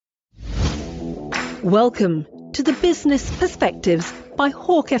Welcome to the Business Perspectives by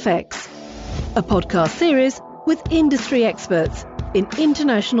Hawk FX, a podcast series with industry experts in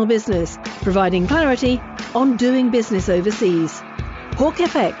international business, providing clarity on doing business overseas. Hawk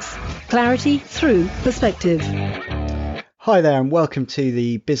FX, clarity through perspective. Hi there and welcome to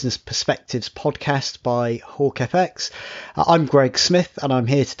the Business Perspectives podcast by Hawk FX. I'm Greg Smith and I'm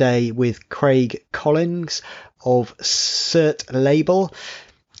here today with Craig Collins of Cert Label.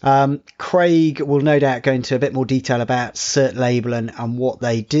 Craig will no doubt go into a bit more detail about Cert Label and what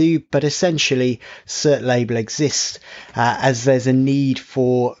they do, but essentially Cert Label exists as there's a need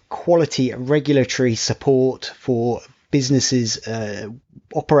for quality regulatory support for businesses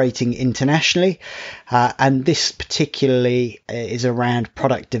operating internationally, and this particularly is around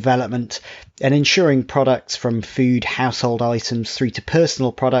product development and ensuring products from food, household items through to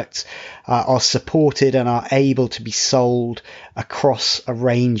personal products are supported and are able to be sold across a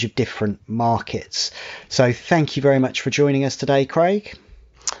range of different markets. So thank you very much for joining us today, Craig.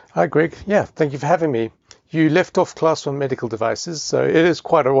 Hi, Greg. Yeah, thank you for having me. You left off class 1 medical devices, so it is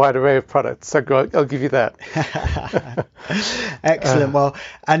quite a wide array of products. So I'll give you that. Excellent. Well,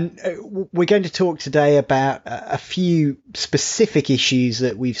 and we're going to talk today about a few specific issues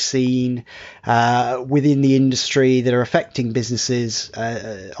that we've seen within the industry that are affecting businesses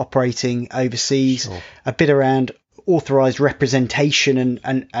operating overseas. Sure. A bit around authorised representation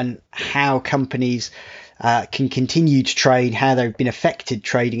and how companies can continue to trade, how they've been affected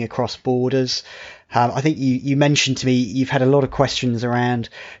trading across borders. I think you mentioned to me you've had a lot of questions around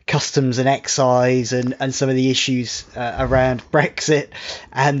customs and excise and some of the issues around Brexit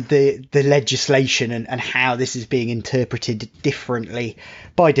and the legislation and how this is being interpreted differently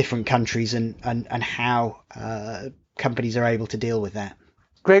by different countries and how companies are able to deal with that.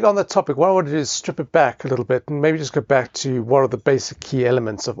 Greg, on that topic, what I want to do is strip it back a little bit and maybe just go back to what are the basic key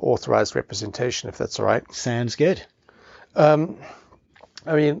elements of authorised representation, if that's all right. Sounds good.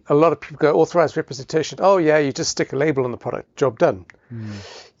 I mean, a lot of people go, authorized representation. Oh, yeah, you just stick a label on the product. Job done.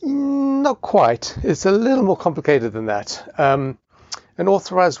 Not quite. It's a little more complicated than that. An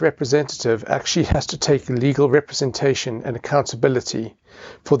authorized representative actually has to take legal representation and accountability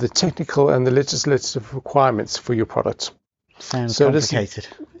for the technical and the legislative requirements for your product. Sounds complicated.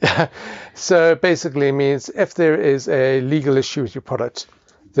 So basically it means if there is a legal issue with your product,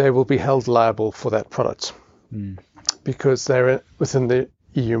 they will be held liable for that product. Because they're within the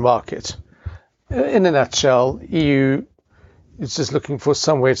EU market. In a nutshell, EU is just looking for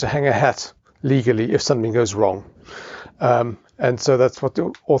somewhere to hang a hat legally if something goes wrong. And so that's what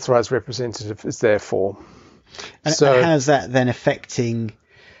the authorized representative is there for. And how's that then affecting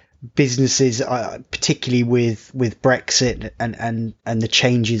businesses, particularly with Brexit and the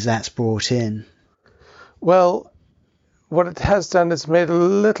changes that's brought in? Well, what it has done is made it a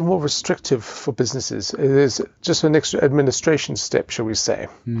little more restrictive for businesses. It is just an extra administration step, shall we say,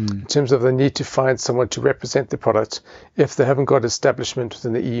 in terms of the need to find someone to represent the product if they haven't got establishment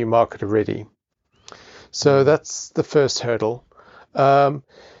within the EU market already. So that's the first hurdle.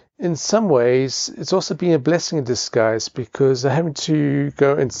 In some ways, it's also been a blessing in disguise because they're having to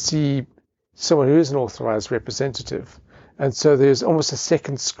go and see someone who is an authorized representative. And so there's almost a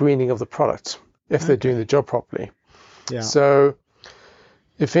second screening of the product if they're doing the job properly. Yeah. So,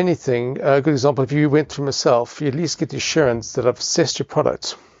 if anything, a good example, if you went through myself, you at least get the assurance that I've assessed your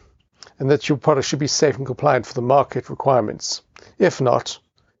product and that your product should be safe and compliant for the market requirements. If not,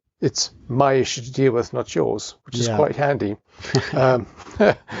 it's my issue to deal with, not yours, which is quite handy.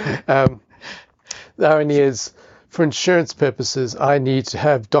 The irony is, for insurance purposes, I need to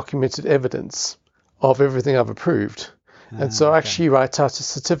have documented evidence of everything I've approved. And so I actually write out a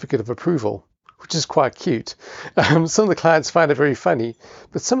certificate of approval, which is quite cute. Some of the clients find it very funny,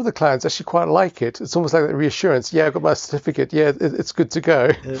 but some of the clients actually quite like it. It's almost like that reassurance. Yeah, I've got my certificate. Yeah, it's good to go.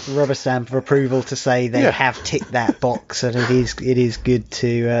 Rubber stamp of approval to say they have ticked that box and it is good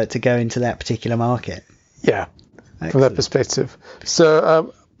to go into that particular market. Yeah, excellent. From that perspective.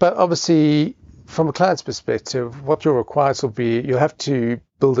 So, but obviously, from a client's perspective, what your requirements will be, you'll have to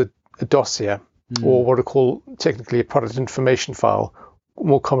build a dossier or what are called technically a product information file,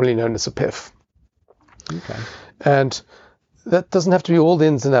 more commonly known as a PIF. Okay. And that doesn't have to be all the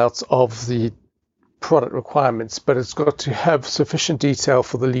ins and outs of the product requirements, but it's got to have sufficient detail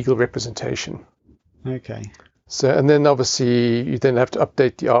for the legal representation. Okay. So, and then obviously you then have to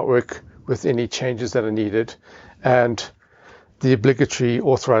update the artwork with any changes that are needed and the obligatory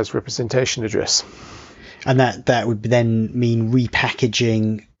authorized representation address. And that would then mean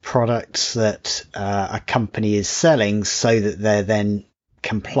repackaging products that a company is selling so that they're then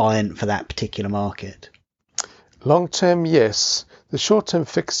compliant for that particular market. Long term, yes. The short-term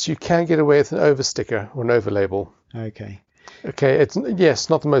fix, you can get away with an over sticker or an over label. Okay. Okay, it's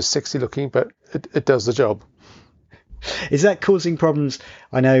not the most sexy looking, but it does the job. Is that causing problems?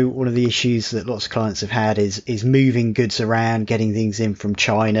 I know one of the issues that lots of clients have had is moving goods around, getting things in from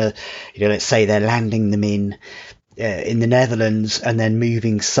China. Let's say they're landing them in the Netherlands and then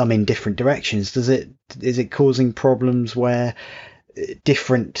moving some in different directions. Is it causing problems where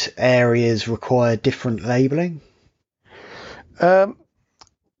different areas require different labelling?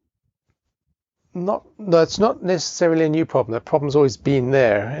 No, it's not necessarily a new problem. The problem's always been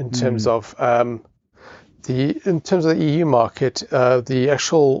there in terms of the EU market. The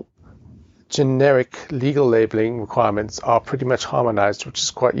actual generic legal labeling requirements are pretty much harmonized, which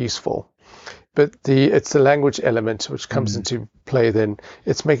is quite useful. But it's the language element which comes into play. Then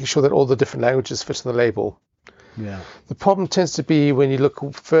it's making sure that all the different languages fit on the label. Yeah. The problem tends to be when you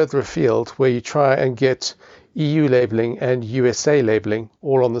look further afield, where you try and get EU labeling and USA labeling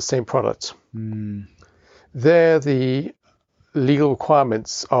all on the same product. There, the legal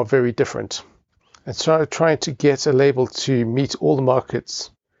requirements are very different. And so trying to get a label to meet all the markets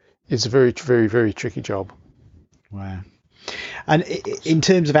is a very, very, very tricky job. Wow. And in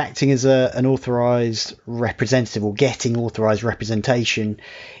terms of acting as an authorised representative or getting authorised representation,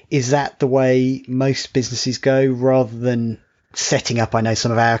 is that the way most businesses go rather than setting up? I know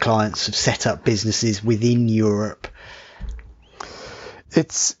some of our clients have set up businesses within Europe.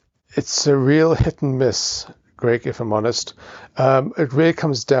 It's a real hit and miss, Greg, if I'm honest. It really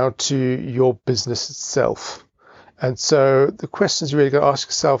comes down to your business itself. And so the questions you really got to ask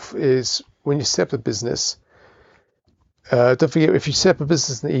yourself is, when you set up a business, don't forget, if you set up a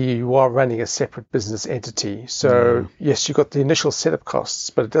business in the EU, you are running a separate business entity. So yes, you've got the initial setup costs,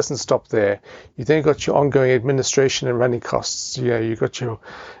 but it doesn't stop there. You then got your ongoing administration and running costs. You've got your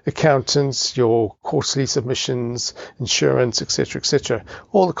accountants, your quarterly submissions, insurance, etc.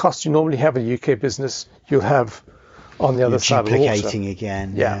 All the costs you normally have in a UK business, you'll have on the other side of the water. Duplicating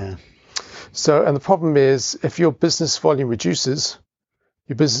again. Yeah. So, and the problem is, if your business volume reduces,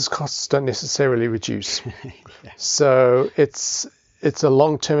 your business costs don't necessarily reduce. So it's a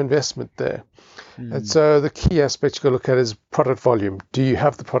long-term investment there. And so the key aspect you've got to look at is product volume. Do you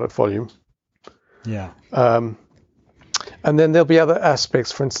have the product volume? Yeah. And then there'll be other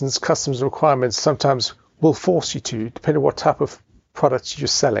aspects. For instance, customs requirements sometimes will force you to, depending on what type of products you're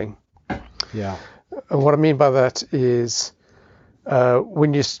selling. Yeah. And what I mean by that is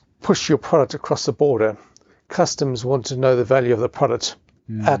when you push your product across the border, customs want to know the value of the product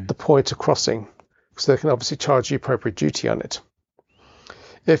at the point of crossing, so they can obviously charge you appropriate duty on it.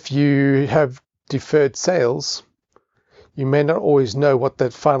 If you have deferred sales, you may not always know what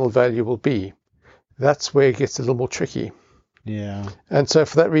that final value will be. That's where it gets a little more tricky. Yeah. And so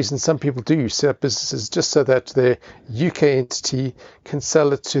for that reason, some people do set up businesses just so that their UK entity can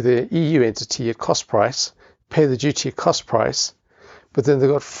sell it to their EU entity at cost price, pay the duty at cost price, but then they've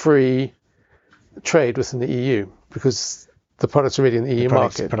got free trade within the EU because the product's already in the EU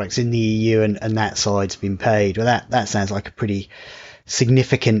market. Products in the EU and that side's been paid. Well, that sounds like a pretty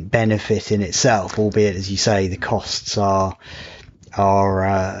significant benefit in itself, albeit, as you say, the costs are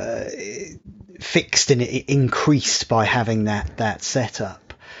fixed and increased by having that set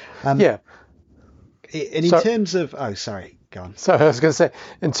up. Yeah. And in terms of... Oh, sorry, go on. So I was going to say,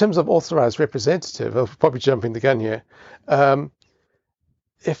 in terms of authorised representative, I'll probably jumping the gun here.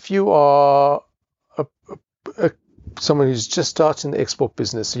 If you are someone who's just starting the export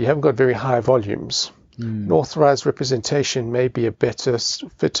business, so you haven't got very high volumes, an authorised representation may be a better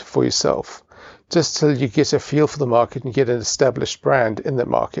fit for yourself, just till you get a feel for the market and get an established brand in that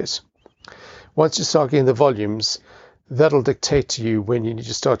market. Once you start getting the volumes, that'll dictate to you when you need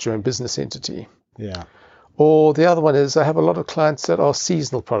to start your own business entity. Yeah. Or the other one is, I have a lot of clients that are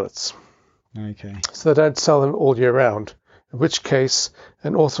seasonal products. Okay. So they don't sell them all year round, in which case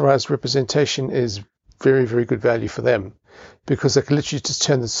an authorised representation is very, very good value for them, because they can literally just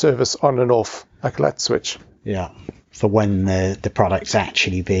turn the service on and off like a light switch. Yeah, for when the product's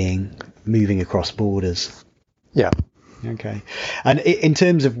actually moving across borders. Yeah. Okay. And in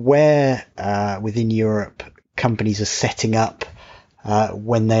terms of where within Europe companies are setting up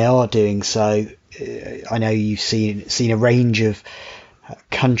when they are doing so, I know you've seen a range of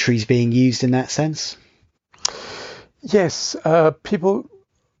countries being used in that sense. Yes, people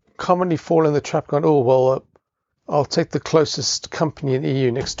commonly fall in the trap going, oh, well, I'll take the closest company in the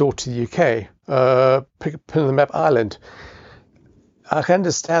EU next door to the UK, pin on the map Ireland. I can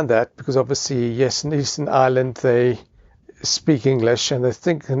understand that because obviously, yes, in Eastern Ireland, they speak English and they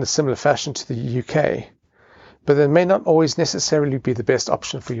think in a similar fashion to the UK, but they may not always necessarily be the best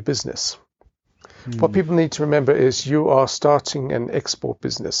option for your business. What people need to remember is you are starting an export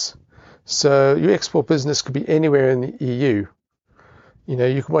business. So your export business could be anywhere in the EU.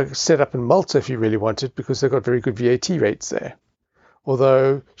 You can set up in Malta if you really wanted, because they've got very good VAT rates there.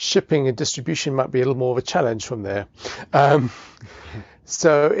 Although shipping and distribution might be a little more of a challenge from there.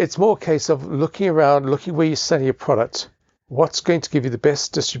 So it's more a case of looking around, looking where you're selling your product, what's going to give you the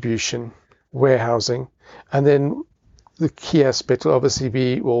best distribution, warehousing, and then the key aspect will obviously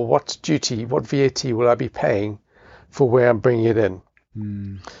be, well, what duty, what VAT will I be paying for where I'm bringing it in?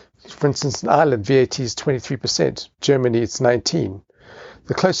 For instance, in Ireland, VAT is 23%. Germany, it's 19%.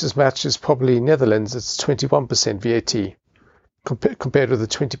 The closest match is probably Netherlands. It's 21% VAT compared with the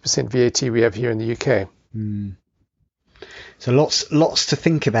 20% VAT we have here in the UK. So lots to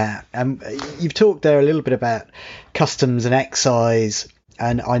think about. You've talked there a little bit about customs and excise,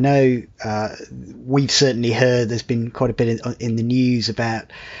 and I know we've certainly heard there's been quite a bit in the news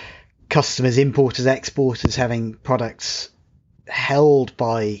about customers, importers, exporters having products held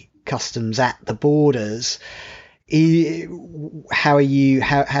by customs at the borders. How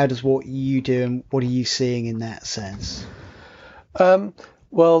does what you do, and what are you seeing in that sense?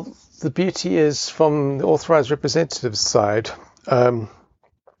 Well, the beauty is, from the authorised representative side,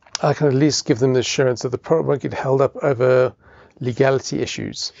 I can at least give them the assurance that the product won't get held up over legality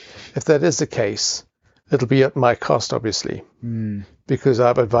issues. If that is the case, it'll be at my cost, obviously, because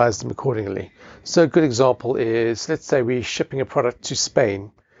I've advised them accordingly. So a good example is, let's say we're shipping a product to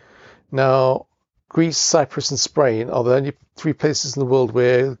Spain. Now, Greece, Cyprus and Spain are the only 3 places in the world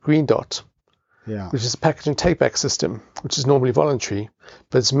where Green Dot, which is a packaging take-back system, which is normally voluntary,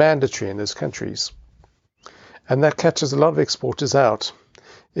 but it's mandatory in those countries. And that catches a lot of exporters out,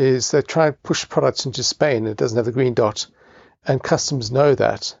 is they try and push products into Spain and it doesn't have the Green Dot, and customs know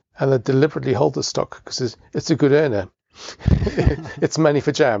that, and they deliberately hold the stock because it's a good earner. It's money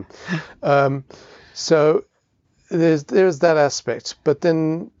for jam. So there's that aspect, but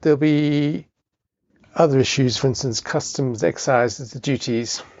then there'll be other issues, for instance, customs, excise, the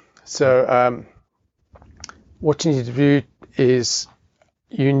duties. So what you need to do is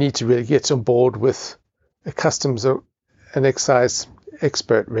you need to really get on board with a customs or an excise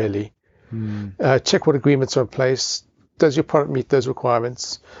expert, really. Check what agreements are in place. Does your product meet those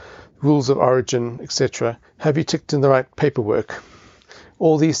requirements? Rules of origin, etc. Have you ticked in the right paperwork?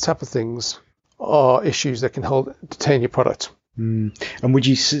 All these type of things are issues that can detain your product. And would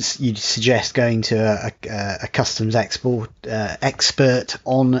you suggest going to a customs export expert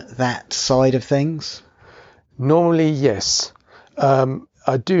on that side of things? Normally, yes.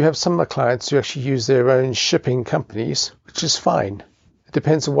 I do have some of my clients who actually use their own shipping companies, which is fine. It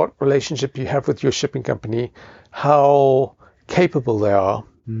depends on what relationship you have with your shipping company, how capable they are.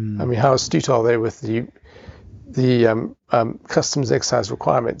 I mean, how astute are they with the customs excise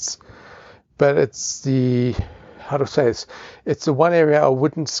requirements? But it's it's the one area I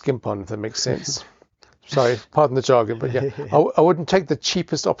wouldn't skimp on, if that makes sense. Sorry, pardon the jargon, but yeah, I wouldn't take the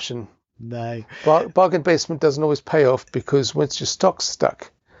cheapest option. No. Bargain basement doesn't always pay off, because once your stock's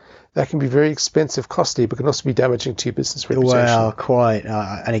stuck, that can be very expensive, costly, but can also be damaging to your business reputation. Well, quite.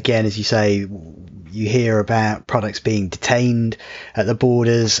 And again, as you say, you hear about products being detained at the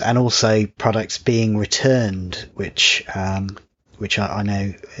borders and also products being returned, which I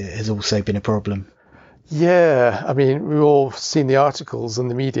know has also been a problem. Yeah, I mean, we've all seen the articles in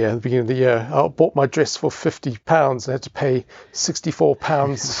the media at the beginning of the year. I bought my dress for £50 and had to pay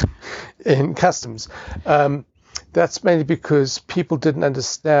 £64 in customs. That's mainly because people didn't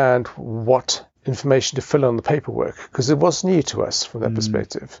understand what information to fill on the paperwork, because it was new to us from that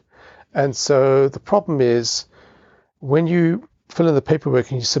perspective. And so the problem is, when you fill in the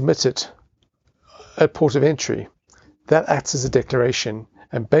paperwork and you submit it at port of entry, that acts as a declaration.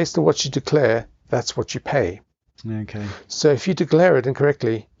 And based on what you declare, that's what you pay. Okay. So if you declare it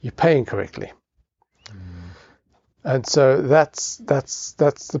incorrectly, you pay incorrectly. And so that's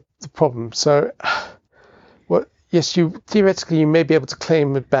the problem. So, yes, theoretically you may be able to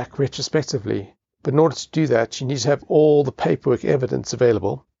claim it back retrospectively, but in order to do that, you need to have all the paperwork evidence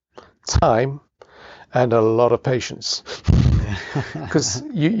available, time, and a lot of patience, because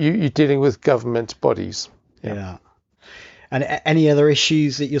you're dealing with government bodies. Yeah. And any other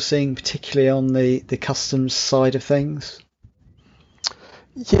issues that you're seeing, particularly on the customs side of things?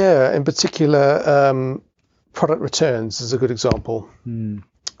 Yeah, in particular, product returns is a good example.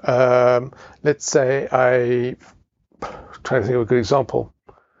 Let's say I'm trying to think of a good example.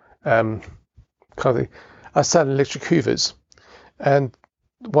 I sell electric hoovers, and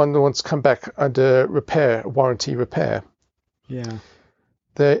one wants to come back under warranty repair. Yeah.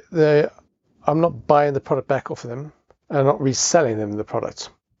 I'm not buying the product back off of them. And not reselling them the product.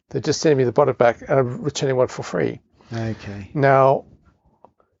 They're just sending me the product back and I'm returning one for free. Okay. Now,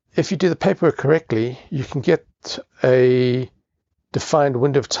 if you do the paperwork correctly, you can get a defined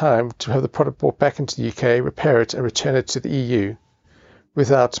window of time to have the product brought back into the UK, repair it, and return it to the EU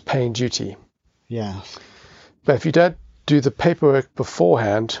without paying duty. Yeah. But if you don't do the paperwork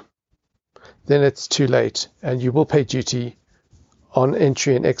beforehand, then it's too late, and you will pay duty on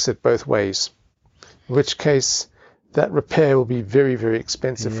entry and exit both ways, in which case that repair will be very, very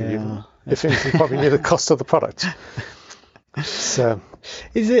expensive for you. If anything, probably near the cost of the product. So,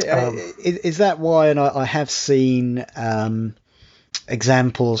 is that why? And I have seen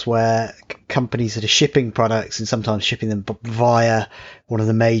examples where companies that are shipping products and sometimes shipping them via one of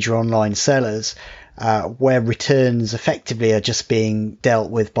the major online sellers, where returns effectively are just being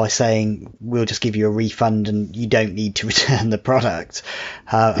dealt with by saying, we'll just give you a refund and you don't need to return the product.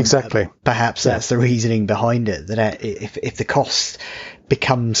 Exactly. Perhaps that's the reasoning behind it, that if the cost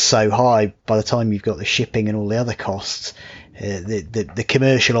becomes so high by the time you've got the shipping and all the other costs, the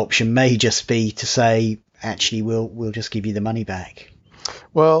commercial option may just be to say, actually, we'll just give you the money back.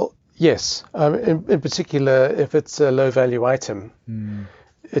 Well, yes. In particular, if it's a low value item,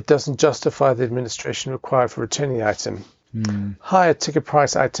 it doesn't justify the administration required for returning the item. Higher ticket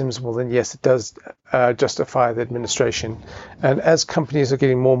price items, well then yes, it does justify the administration. And as companies are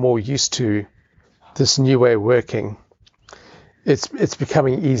getting more and more used to this new way of working, it's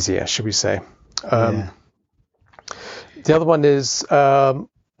becoming easier, should we say. The other one is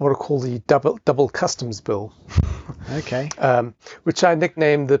what I call the double customs bill. Okay. Which I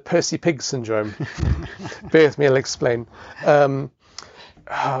nicknamed the Percy Pig syndrome. Bear with me, I'll explain.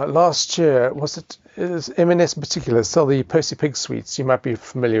 Last year, it was M&S in particular, sell the Percy Pig sweets. You might be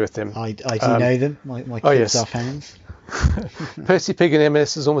familiar with them. I do know them. My kids are fans. Percy Pig and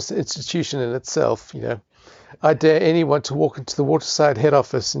M&S is almost an institution in itself. I dare anyone to walk into the Waterside head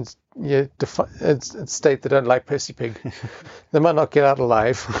office and state they don't like Percy Pig. They might not get out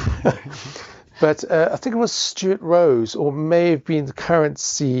alive. But I think it was Stuart Rose, or may have been the current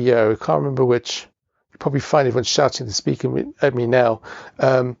CEO. I can't remember which. You'll probably find everyone shouting to speak at me now.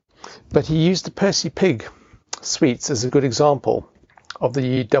 But he used the Percy Pig sweets as a good example of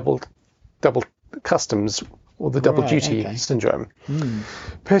the double customs or the double duty syndrome.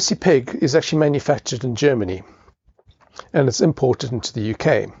 Percy Pig is actually manufactured in Germany and it's imported into the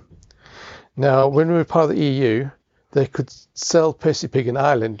UK. Now, when we were part of the EU, they could sell Percy Pig in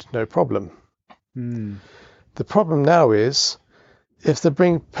Ireland, no problem. The problem now is, if they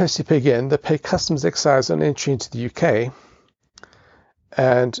bring Percy Pig in, they pay customs excise on entry into the UK.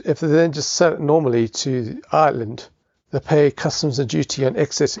 And if they then just sell it normally to Ireland, they pay customs and duty on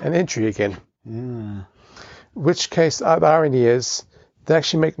exit and entry again. In which case, the irony is, they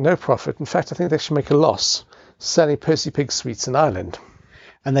actually make no profit. In fact, I think they actually make a loss selling Percy Pig sweets in Ireland.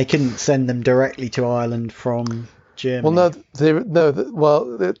 And they couldn't send them directly to Ireland from Germany?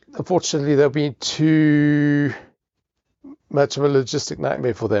 Well, unfortunately, there'll be too much of a logistic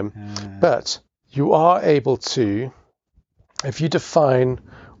nightmare for them. But you are able to, if you define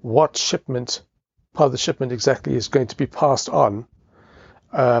what part of the shipment exactly is going to be passed on.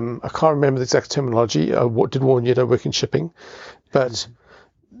 I can't remember the exact terminology. I did warn you, I don't work in shipping. But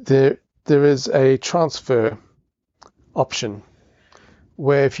there is a transfer option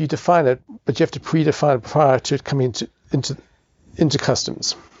where if you define it, but you have to predefine it prior to it coming into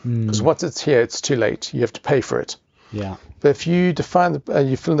customs. Because once it's here, it's too late. You have to pay for it. Yeah. But if you define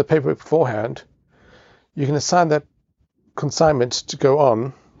you fill in the paperwork beforehand, you can assign that consignment to go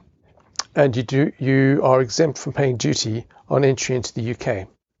on, and you are exempt from paying duty on entry into the UK.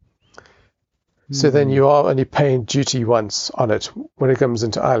 So then you are only paying duty once on it when it comes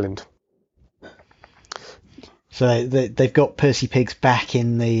into Ireland. So they've got Percy Pigs back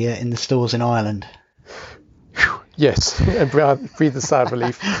in the stores in Ireland. Yes, and breathe a sigh of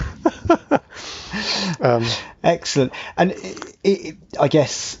relief. Excellent. And I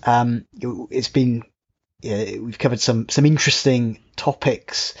guess it's been we've covered some interesting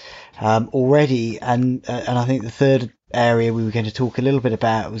topics already, and I think the third area we were going to talk a little bit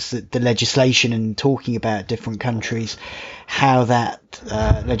about was the legislation, and talking about different countries, how that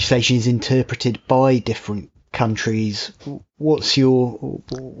legislation is interpreted by different countries. What's your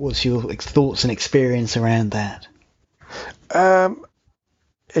thoughts and experience around that?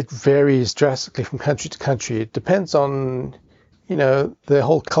 It varies drastically from country to country. It depends on their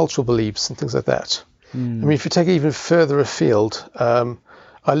whole cultural beliefs and things like that. I mean, if you take it even further afield,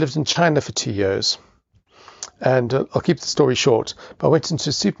 I lived in China for 2 years, and I'll keep the story short, but I went into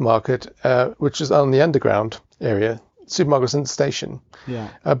a supermarket which is on the underground area. Supermarket's in the station. Yeah.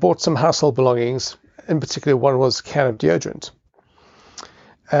 I bought some household belongings. In particular, one was a can of deodorant.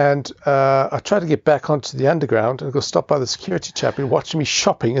 And I tried to get back onto the underground and I got stopped by the security chap who watched me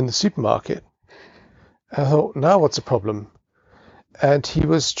shopping in the supermarket. And I thought, now what's the problem? And he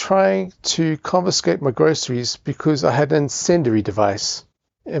was trying to confiscate my groceries because I had an incendiary device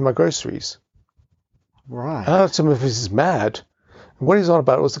in my groceries. Right. And I asked him if he's mad. And what he's on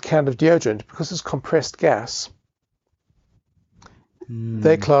about was the can of deodorant, because it's compressed gas.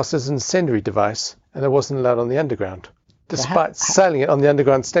 They classed as an incendiary device, and it wasn't allowed on the underground, despite selling it on the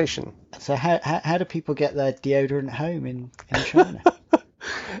underground station. So how do people get their deodorant home in China?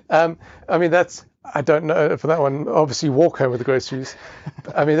 I mean, I don't know for that one. Obviously, walk home with the groceries.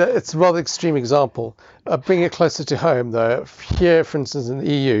 I mean, it's a rather extreme example. Bringing it closer to home, though, here, for instance, in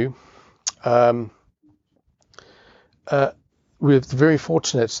the EU, we're very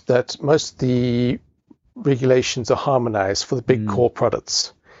fortunate that most of the regulations are harmonized for the big core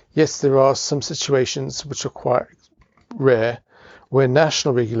products. Yes, there are some situations which are quite rare where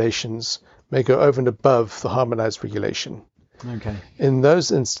national regulations may go over and above the harmonized regulation. Okay. In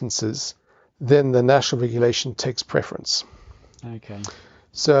those instances, then the national regulation takes preference. Okay.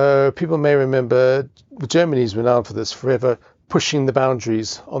 So people may remember Germany's renowned for this, forever pushing the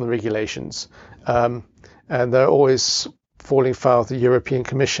boundaries on the regulations. And they're always falling foul of the European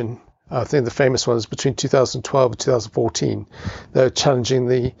Commission. I think the famous one is between 2012 and 2014. They're challenging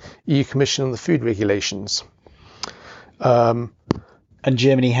the EU Commission on the food regulations. And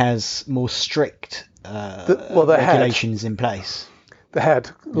Germany has more strict regulations in place. They had.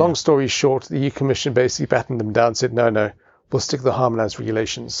 Long story short, the EU Commission basically battened them down and said, no, we'll stick to the harmonized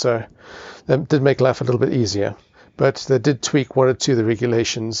regulations. So that did make life a little bit easier. But they did tweak one or two of the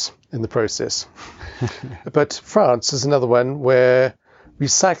regulations in the process. But France is another one where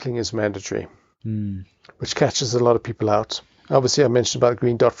recycling is mandatory, which catches a lot of people out. Obviously, I mentioned about the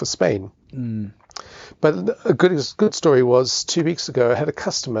green dot for Spain. But a good story was 2 weeks ago, I had a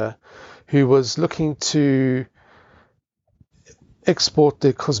customer who was looking to export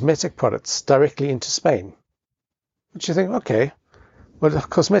their cosmetic products directly into Spain. Which you think, okay, well, the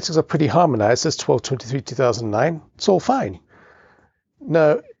cosmetics are pretty harmonized. That's 12/23/2009. It's all fine.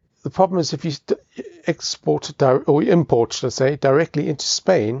 No, the problem is if you import, should I say, directly into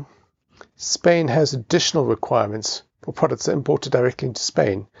Spain, Spain has additional requirements for products that are imported directly into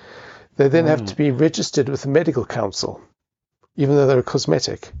Spain. They then have to be registered with the medical council, even though they're a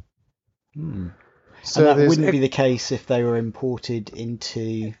cosmetic. So and that wouldn't be the case if they were imported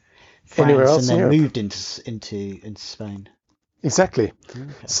into France anywhere else and then in moved into Spain. Exactly. Okay.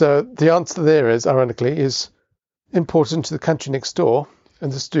 So the answer there is, ironically, is import into the country next door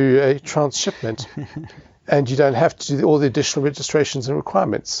and just do a transshipment, and you don't have to do all the additional registrations and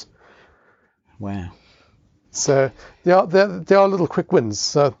requirements. Wow. So there are little quick wins.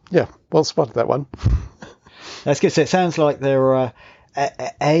 So yeah, well spotted that one. That's good. So it sounds like there are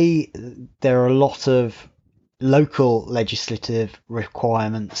a lot of local legislative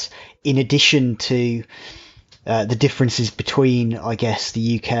requirements in addition to the differences between, I guess,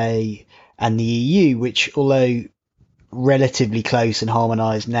 the UK and the EU, which, although relatively close and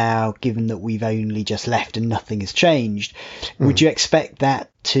harmonised now, given that we've only just left and nothing has changed, would you expect that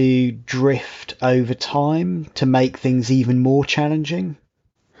to drift over time to make things even more challenging?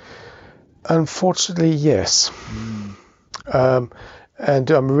 Unfortunately, yes.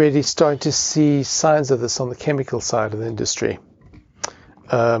 And I'm really starting to see signs of this on the chemical side of the industry.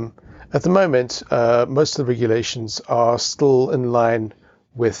 At the moment, most of the regulations are still in line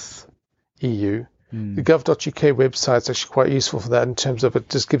with EU. The gov.uk website is actually quite useful for that in terms of it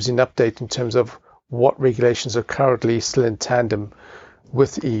just gives you an update in terms of what regulations are currently still in tandem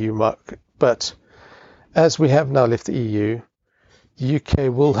with the EU market. But as we have now left the EU, the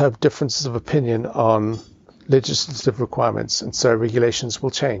UK will have differences of opinion on legislative requirements, and so regulations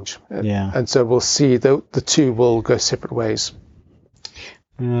will change. And so we'll see the two will go separate ways.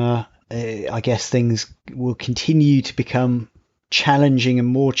 I guess things will continue to become challenging and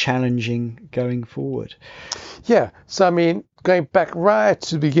more challenging going forward. Yeah. So, I mean, going back right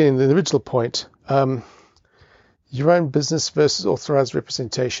to the beginning, the original point, your own business versus authorized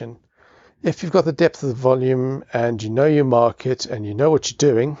representation. If you've got the depth of the volume and you know your market and you know what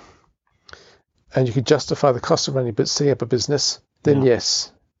you're doing, and you can justify the cost of setting up a business, then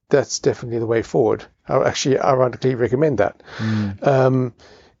yes, that's definitely the way forward. I actually ironically recommend that.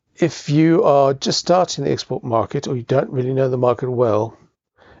 If you are just starting the export market or you don't really know the market well,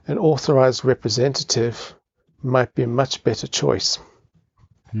 an authorized representative might be a much better choice.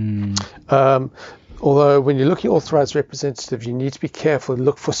 Although when you're looking at authorized representative, you need to be careful and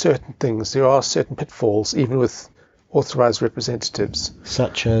look for certain things. There are certain pitfalls even with authorized representatives.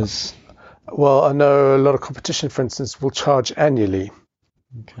 Such as? Well, I know a lot of competition, for instance, will charge annually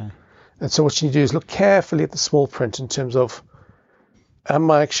Okay. And so what you need to do is look carefully at the small print in terms of, am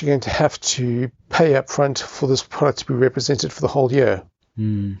I actually going to have to pay up front for this product to be represented for the whole year?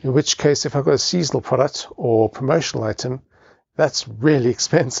 In which case, if I've got a seasonal product or promotional item, that's really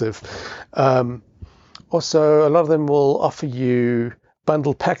expensive. Also, a lot of them will offer you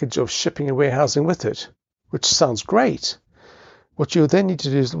bundled package of shipping and warehousing with it, which sounds great. What you then need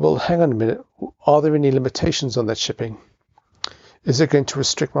to do is, well, hang on a minute. Are there any limitations on that shipping? Is it going to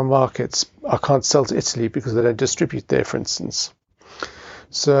restrict my markets? I can't sell to Italy because they don't distribute there, for instance.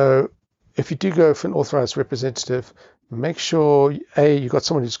 So if you do go for an authorized representative, make sure, A, you've got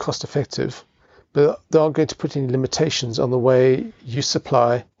someone who's cost effective, but they aren't going to put any limitations on the way you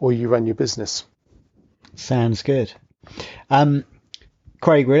supply or you run your business. Sounds good.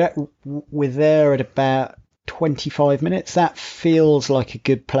 Craig, we're there at about 25 minutes. That feels like a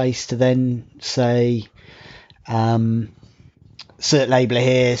good place to then say, Cert Labeler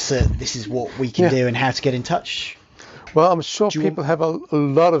here, so this is what we can do and how to get in touch. Well, I'm sure people have a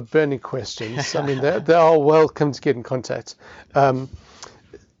lot of burning questions. I mean, they are welcome to get in contact.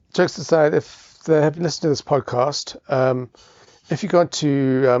 Jokes aside, if they have listened to this podcast, if you go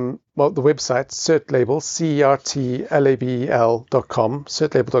to the website, CertLabel, CERTLABEL.com,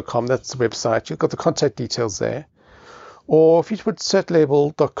 CertLabel.com, that's the website. You've got the contact details there. Or if you put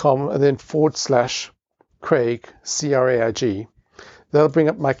CertLabel.com and then /Craig, CRAIG, that'll bring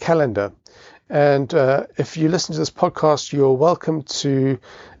up my calendar. And if you listen to this podcast, you're welcome to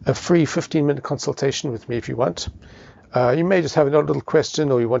a free 15-minute consultation with me if you want. You may just have a little question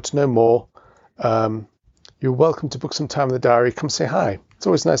or you want to know more. You're welcome to book some time in the diary. Come say hi. It's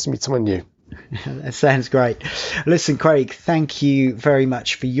always nice to meet someone new. That sounds great. Listen, Craig, thank you very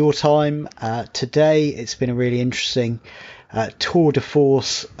much for your time today. It's been a really interesting tour de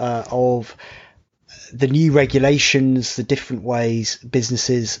force of the new regulations, the different ways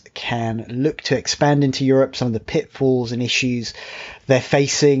businesses can look to expand into Europe, some of the pitfalls and issues they're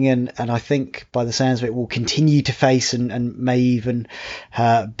facing, and I think by the sounds of it will continue to face and may even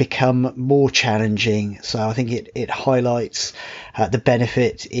become more challenging. So I think it highlights the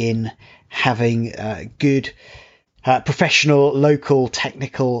benefit in having good professional, local,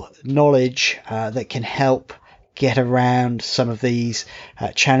 technical knowledge that can help get around some of these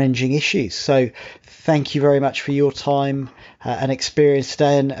challenging issues. So thank you very much for your time and experience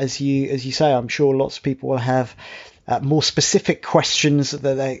today. And as you say, I'm sure lots of people will have more specific questions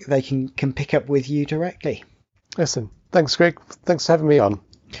that they can pick up with you directly. Listen, thanks, Greg. Thanks for having me on.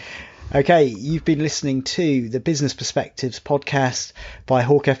 Okay, you've been listening to the Business Perspectives podcast by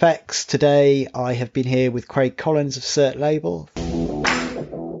Hawk FX. Today, I have been here with Craig Collins of Cert Label.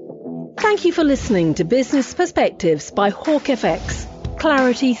 Thank you for listening to Business Perspectives by Hawk FX.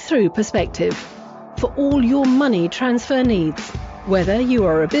 Clarity through perspective. For all your money transfer needs, whether you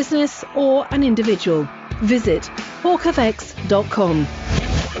are a business or an individual, visit hawkfx.com.